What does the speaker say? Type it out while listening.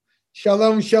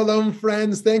Shalom, shalom,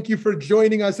 friends. Thank you for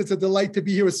joining us. It's a delight to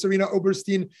be here with Serena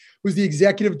Oberstein, who's the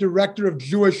executive director of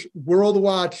Jewish World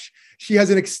Watch. She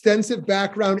has an extensive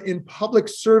background in public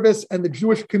service and the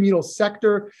Jewish communal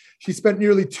sector. She spent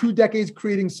nearly 2 decades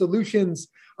creating solutions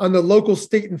on the local,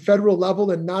 state, and federal level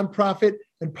in nonprofit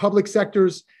and public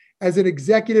sectors. As an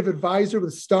executive advisor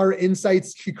with Star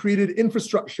Insights, she created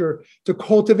infrastructure to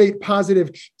cultivate positive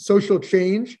social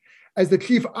change. As the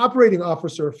chief operating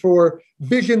officer for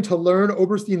Vision to Learn,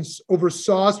 Oberstein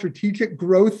oversaw strategic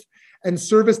growth and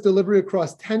service delivery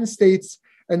across 10 states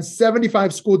and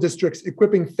 75 school districts,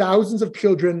 equipping thousands of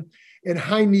children in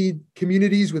high-need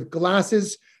communities with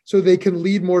glasses so they can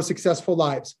lead more successful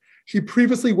lives. She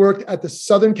previously worked at the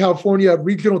Southern California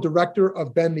Regional Director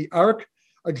of Bend the Arc,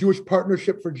 a Jewish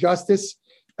Partnership for Justice,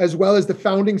 as well as the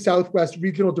founding Southwest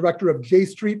Regional Director of J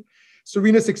Street.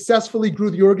 Serena successfully grew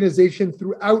the organization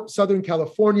throughout Southern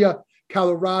California,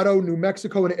 Colorado, New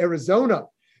Mexico, and Arizona.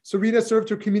 Serena served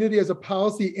her community as a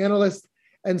policy analyst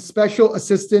and special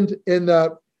assistant in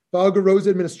the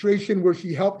Valgarosa administration, where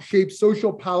she helped shape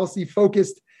social policy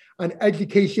focused on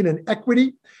education and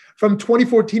equity. From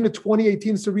 2014 to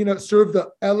 2018, Serena served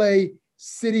the LA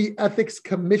City Ethics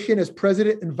Commission as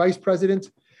president and vice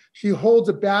president. She holds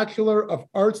a Bachelor of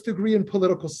Arts degree in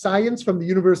political science from the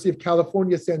University of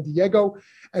California, San Diego,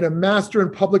 and a Master in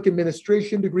Public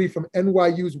Administration degree from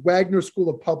NYU's Wagner School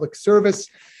of Public Service.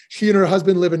 She and her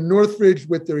husband live in Northridge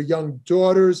with their young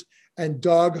daughters and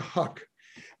dog Huck.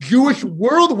 Jewish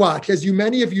World Watch, as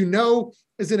many of you know,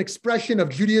 is an expression of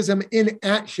Judaism in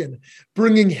action,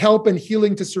 bringing help and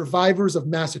healing to survivors of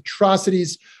mass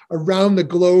atrocities around the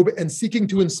globe and seeking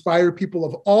to inspire people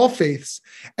of all faiths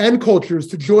and cultures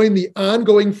to join the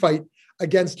ongoing fight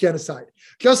against genocide.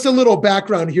 Just a little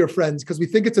background here, friends, because we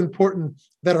think it's important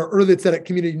that our early Tzedek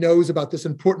community knows about this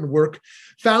important work.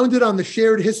 Founded on the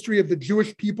shared history of the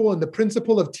Jewish people and the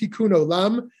principle of Tikkun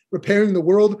Olam, repairing the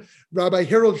world, Rabbi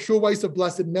Harold Schulweis of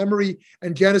blessed memory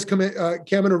and Janice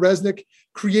Kaminer-Resnick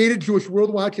created Jewish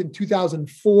World Watch in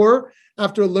 2004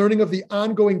 after learning of the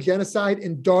ongoing genocide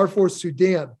in Darfur,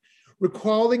 Sudan.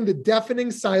 Recalling the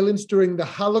deafening silence during the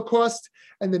Holocaust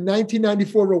and the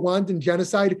 1994 Rwandan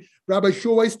genocide, Rabbi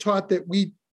Schulweis taught that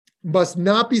we must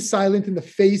not be silent in the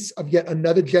face of yet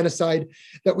another genocide,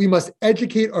 that we must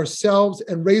educate ourselves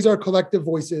and raise our collective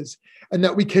voices, and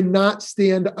that we cannot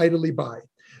stand idly by.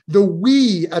 The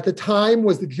we at the time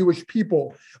was the Jewish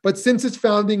people, but since its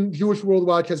founding, Jewish World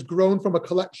Watch has grown from a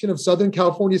collection of Southern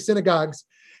California synagogues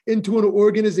into an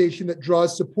organization that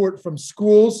draws support from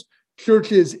schools,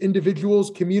 churches,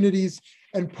 individuals, communities,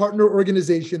 and partner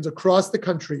organizations across the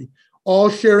country, all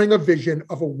sharing a vision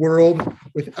of a world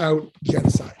without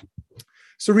genocide.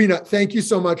 Serena, thank you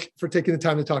so much for taking the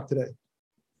time to talk today.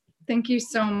 Thank you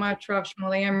so much, Rav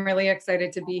Shmuly. I'm really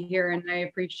excited to be here, and I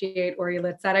appreciate Ori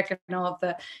Litzedek and all of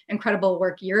the incredible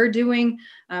work you're doing,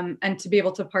 and to be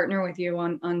able to partner with you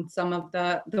on some of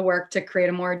the work to create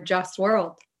a more just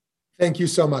world. Thank you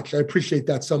so much. I appreciate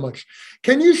that so much.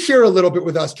 Can you share a little bit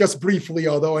with us, just briefly,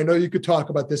 although I know you could talk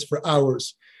about this for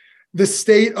hours, the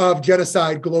state of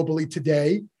genocide globally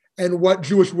today and what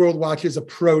Jewish World Watch's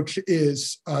approach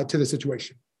is to the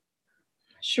situation?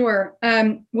 Sure.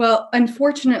 Well,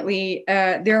 unfortunately,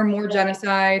 there are more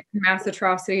genocide, mass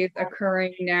atrocities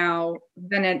occurring now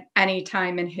than at any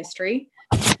time in history.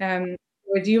 As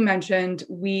you mentioned,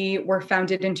 we were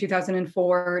founded in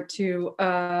 2004 to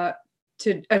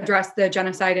address the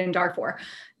genocide in Darfur.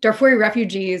 Darfuri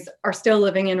refugees are still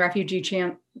living in refugee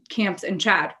camps in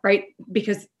Chad, right?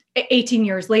 Because 18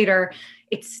 years later,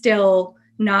 it's still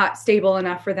not stable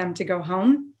enough for them to go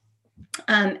home.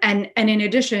 And in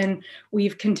addition,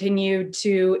 we've continued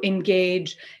to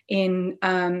engage in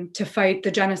to fight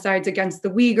the genocides against the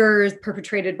Uyghurs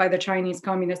perpetrated by the Chinese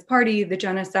Communist Party, the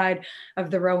genocide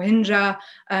of the Rohingya,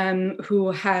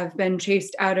 who have been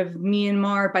chased out of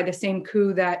Myanmar by the same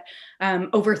coup that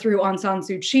overthrew Aung San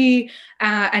Suu Kyi.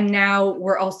 And now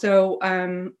we're also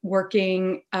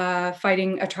working,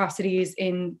 fighting atrocities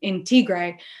in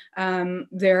Tigray.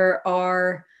 There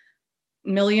are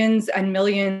millions and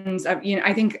millions of,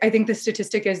 I think the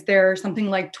statistic is there are something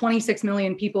like 26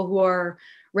 million people who are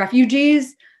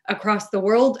refugees across the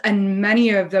world. And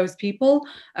many of those people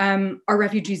are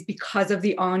refugees because of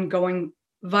the ongoing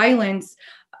violence,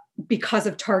 because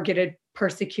of targeted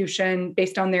persecution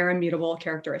based on their immutable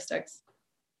characteristics.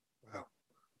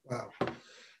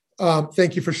 Wow.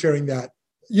 Thank you for sharing that.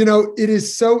 You know, it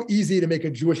is so easy to make a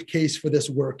Jewish case for this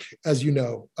work, as you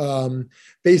know,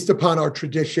 based upon our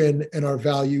tradition and our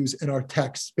values and our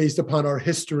texts, based upon our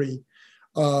history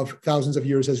of thousands of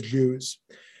years as Jews.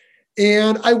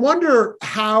 And I wonder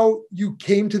how you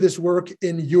came to this work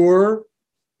in your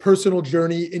personal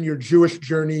journey, in your Jewish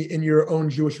journey, in your own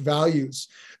Jewish values.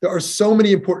 There are so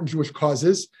many important Jewish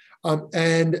causes.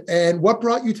 And what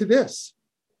brought you to this?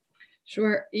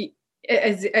 Sure.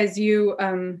 As you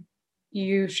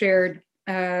you shared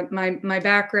my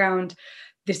background,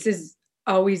 this has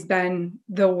always been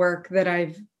the work that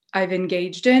I've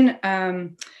engaged in.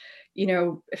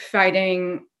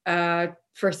 Fighting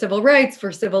for civil rights,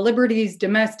 for civil liberties,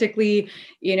 domestically.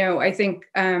 I think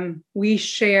we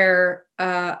share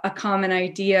a common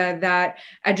idea that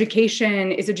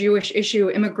education is a Jewish issue,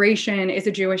 immigration is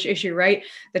a Jewish issue, right?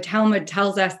 The Talmud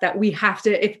tells us that we have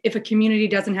to, if a community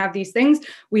doesn't have these things,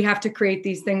 we have to create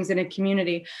these things in a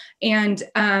community. And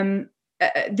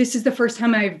this is the first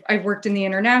time I've worked in the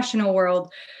international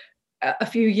world. A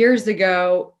few years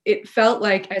ago, it felt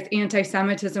like as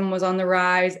anti-Semitism was on the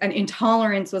rise and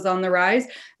intolerance was on the rise,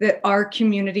 that our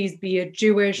communities, be it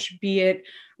Jewish, be it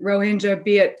Rohingya,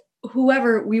 be it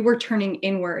whoever, we were turning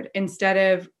inward instead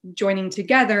of joining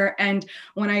together. And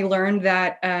when I learned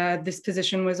that this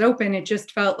position was open, it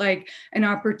just felt like an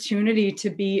opportunity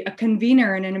to be a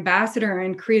convener and an ambassador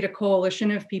and create a coalition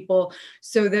of people,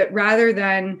 so that rather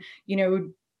than,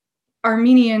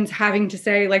 Armenians having to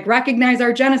say, like, recognize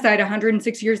our genocide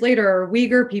 106 years later, or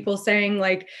Uyghur people saying,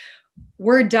 like,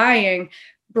 we're dying,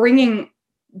 bringing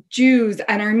Jews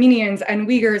and Armenians and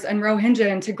Uyghurs and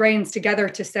Rohingya and Tigrayans together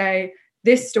to say,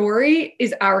 this story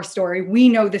is our story. We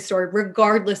know this story,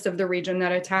 regardless of the region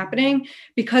that it's happening,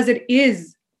 because it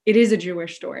is a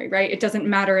Jewish story, right? It doesn't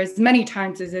matter as many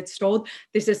times as it's told.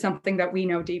 This is something that we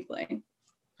know deeply.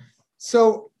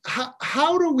 So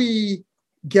how do we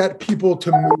get people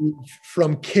to move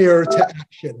from care to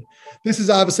action? This is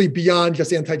obviously beyond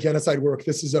just anti-genocide work.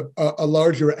 This is a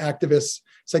larger activist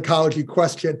psychology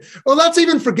question. Well, let's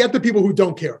even forget the people who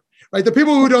don't care, right? The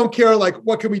people who don't care, like,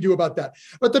 what can we do about that?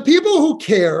 But the people who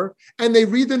care, and they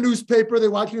read the newspaper, they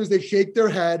watch news, they shake their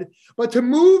head. But to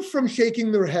move from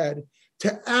shaking their head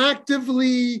to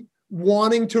actively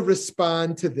wanting to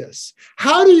respond to this,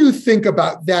 how do you think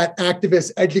about that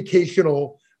activist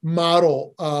educational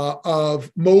model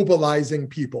of mobilizing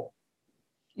people?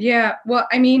 Yeah, well,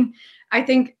 I mean, I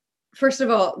think, first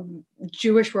of all,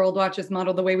 Jewish World Watch's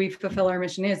model, the way we fulfill our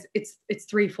mission is it's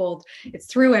threefold. It's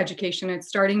through education. It's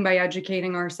starting by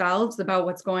educating ourselves about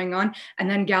what's going on, and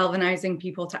then galvanizing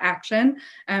people to action.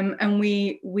 And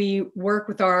we work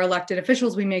with our elected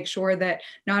officials. We make sure that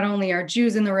not only are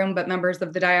Jews in the room, but members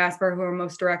of the diaspora who are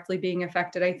most directly being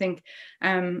affected. I think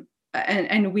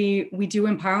and we do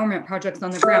empowerment projects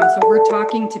on the ground. So we're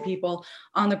talking to people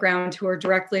on the ground who are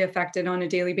directly affected on a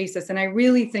daily basis. And I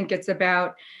really think it's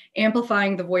about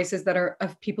amplifying the voices that are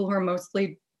of people who are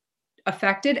mostly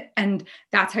affected. And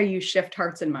that's how you shift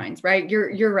hearts and minds, right?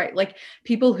 You're right. Like,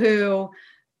 people who,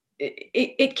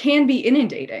 it can be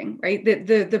inundating, right?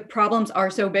 The problems are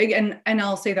so big. And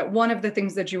I'll say that one of the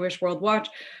things that Jewish World Watch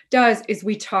does is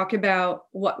we talk about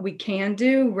what we can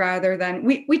do, rather than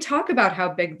we talk about how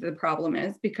big the problem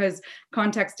is, because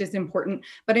context is important.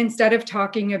 But instead of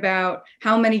talking about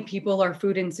how many people are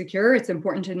food insecure, it's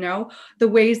important to know the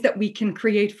ways that we can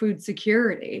create food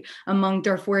security among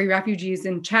Darfuri refugees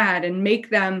in Chad and make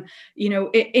them,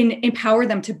 empower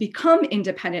them to become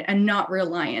independent and not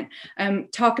reliant.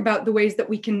 Talk about the ways that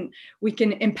we can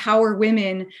empower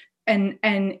women. And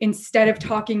instead of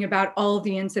talking about all of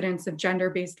the incidents of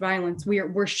gender-based violence,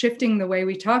 we're shifting the way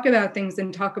we talk about things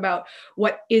and talk about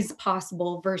what is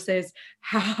possible versus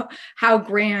how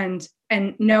grand,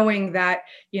 and knowing that,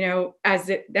 as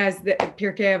the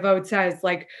Pirkei Avot says,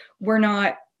 like,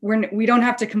 we don't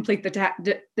have to complete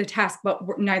the task, but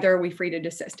neither are we free to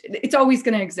desist. It's always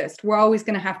going to exist. We're always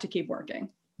going to have to keep working.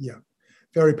 Yeah,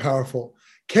 very powerful.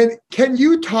 Can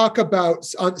you talk about,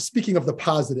 speaking of the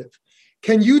positive,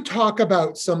 can you talk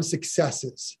about some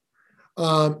successes,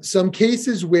 some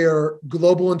cases where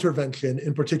global intervention,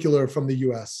 in particular from the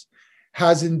US,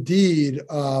 has indeed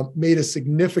made a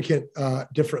significant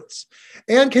difference?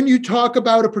 And can you talk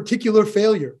about a particular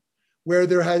failure where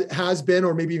there has been,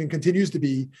 or maybe even continues to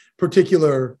be,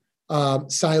 particular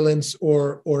silence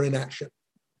or inaction?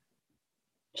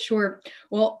 Sure.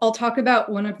 Well, I'll talk about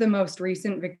one of the most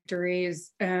recent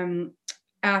victories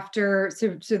after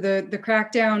the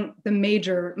crackdown,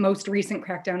 the most recent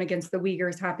crackdown against the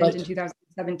Uyghurs happened in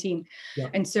 2017. Yeah.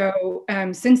 And so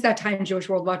since that time, Jewish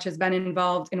World Watch has been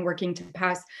involved in working to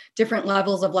pass different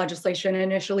levels of legislation,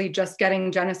 initially just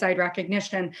getting genocide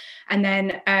recognition. And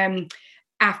then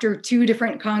after two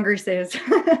different Congresses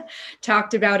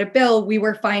talked about a bill, we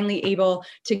were finally able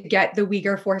to get the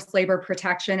Uyghur Forced Labor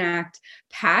Protection Act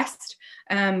passed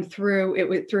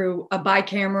through a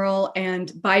bicameral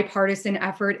and bipartisan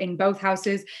effort in both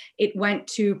houses. It went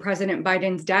to President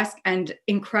Biden's desk, and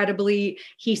incredibly,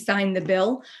 he signed the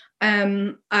bill.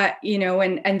 And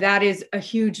that is a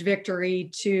huge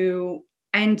victory to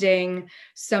ending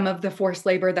some of the forced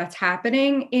labor that's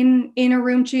happening in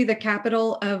Urumqi, the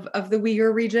capital of the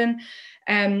Uyghur region.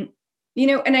 And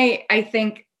I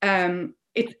think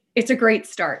it's a great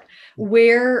start.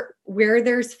 Where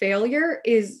there's failure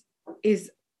is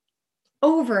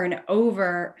over and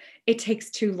over, it takes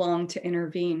too long to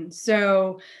intervene.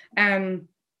 So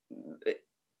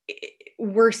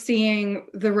we're seeing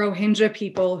the Rohingya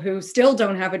people who still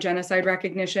don't have a genocide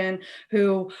recognition,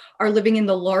 who are living in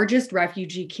the largest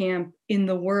refugee camp in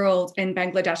the world in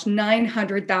Bangladesh,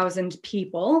 900,000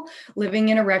 people living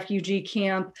in a refugee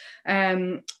camp.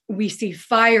 We see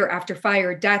fire after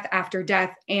fire, death after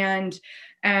death. And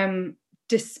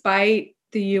despite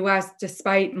the US,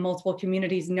 despite multiple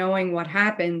communities knowing what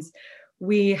happens,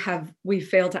 we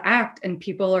failed to act, and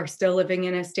people are still living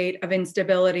in a state of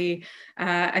instability,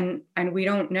 and we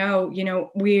don't know.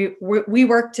 We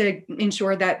work to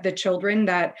ensure that the children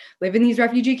that live in these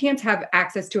refugee camps have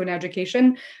access to an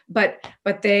education, but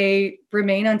they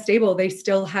remain unstable. They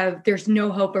still there's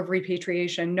no hope of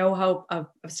repatriation, no hope of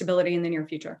stability in the near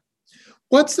future.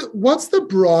 What's the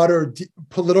broader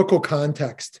political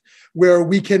context where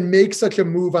we can make such a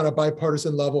move on a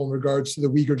bipartisan level in regards to the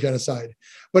Uyghur genocide,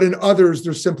 but in others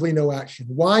there's simply no action?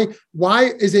 Why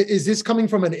is this coming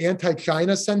from an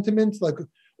anti-China sentiment,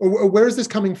 or where is this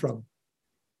coming from?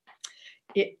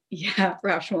 Yeah,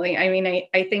 Shmuly. I mean,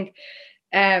 I think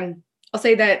I'll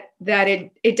say that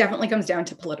it definitely comes down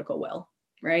to political will,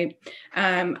 right?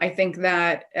 I think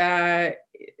that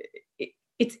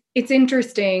it's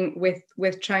interesting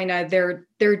with China.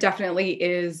 There definitely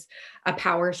is a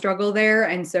power struggle there,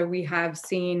 and so we have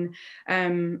seen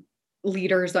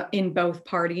leaders in both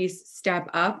parties step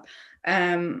up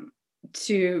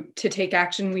to take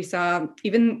action. We saw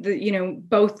even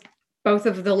both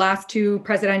of the last two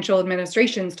presidential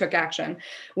administrations took action,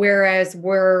 whereas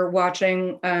we're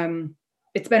watching.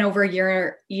 It's been over a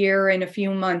year and a few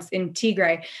months in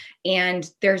Tigray, and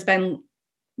there's been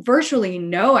virtually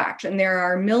no action. There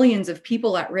are millions of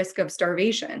people at risk of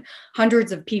starvation,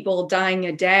 hundreds of people dying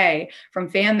a day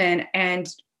from famine, and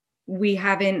we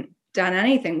haven't done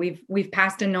anything. We've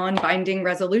passed a non-binding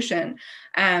resolution,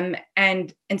 and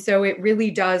so it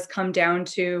really does come down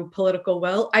to political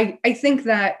will. I think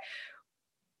that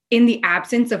in the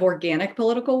absence of organic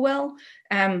political will,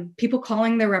 people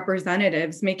calling their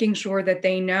representatives, making sure that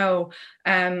they know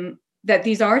that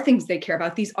these are things they care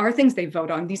about, these are things they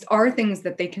vote on, these are things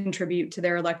that they contribute to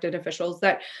their elected officials,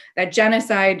 that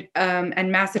genocide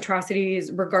and mass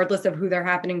atrocities, regardless of who they're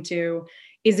happening to,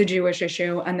 is a Jewish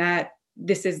issue, and that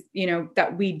this is,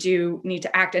 that we do need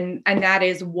to act. And that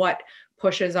is what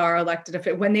pushes our elected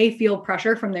officials. When they feel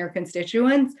pressure from their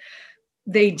constituents,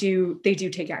 they do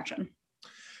take action.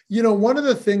 One of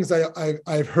the things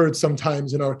I've heard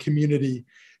sometimes in our community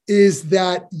is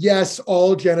that, yes,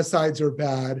 all genocides are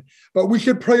bad, but we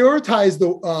should prioritize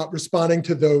responding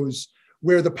to those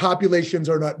where the populations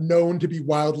are not known to be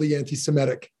wildly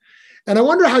anti-Semitic. And I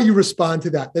wonder how you respond to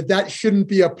that shouldn't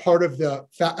be a part of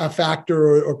a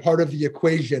factor or part of the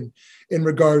equation in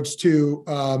regards to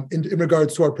our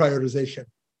prioritization.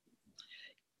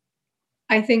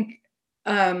 I think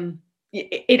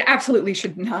it absolutely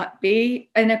should not be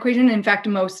an equation. In fact,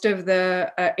 most of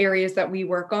the areas that we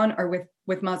work on are with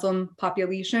Muslim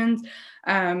populations,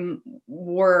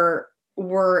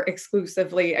 were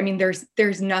exclusively. I mean,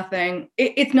 there's nothing.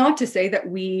 It's not to say that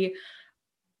we,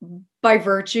 by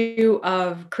virtue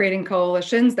of creating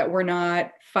coalitions, that we're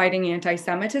not fighting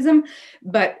anti-Semitism,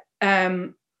 but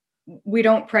we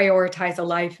don't prioritize a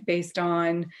life based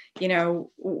on,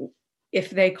 if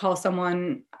they call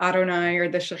someone Adonai or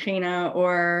the Shekhinah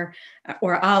or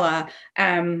Allah,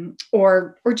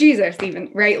 or Jesus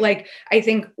even, right? Like, I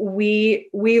think we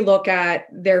look at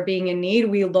there being a need.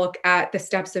 We look at the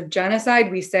steps of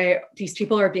genocide. We say these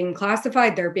people are being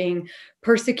classified, they're being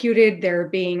persecuted, they're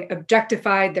being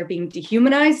objectified, they're being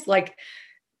dehumanized,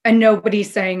 and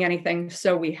nobody's saying anything,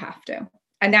 so we have to.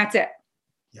 And that's it.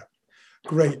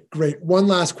 Great. One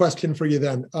last question for you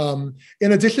then.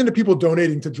 In addition to people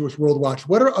donating to Jewish World Watch,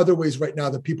 what are other ways right now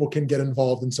that people can get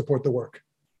involved and support the work?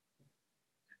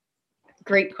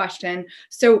 Great question.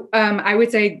 So I would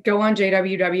say go on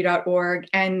jww.org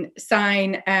and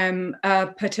sign a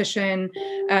petition.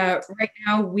 Right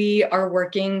now, we are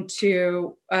working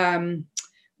to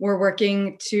We're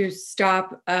working to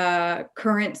stop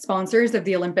current sponsors of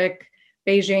the Olympic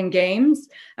Beijing Games,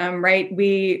 right?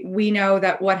 We know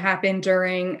that what happened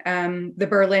during the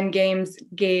Berlin Games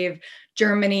gave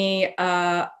Germany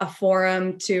a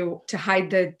forum to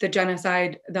hide the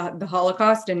genocide, the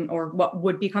Holocaust, or what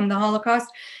would become the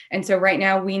Holocaust. And so right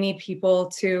now we need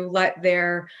people to let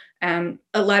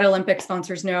Olympic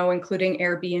sponsors know, including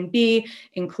Airbnb,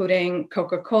 including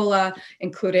Coca-Cola,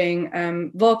 including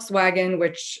Volkswagen,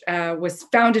 which was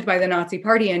founded by the Nazi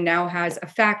Party and now has a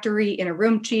factory in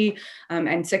Urumqi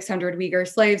and 600 Uyghur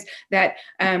slaves, that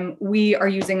we are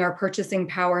using our purchasing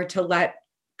power to let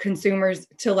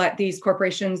these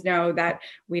corporations know that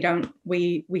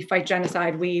we fight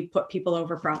genocide, we put people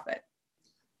over profit.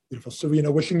 Beautiful. Serena,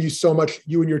 wishing you so much,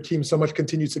 you and your team, so much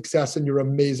continued success in your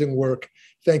amazing work.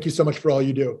 Thank you so much for all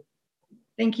you do.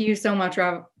 Thank you so much,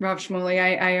 Rav Shmuly.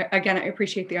 I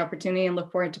appreciate the opportunity and look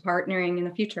forward to partnering in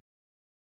the future.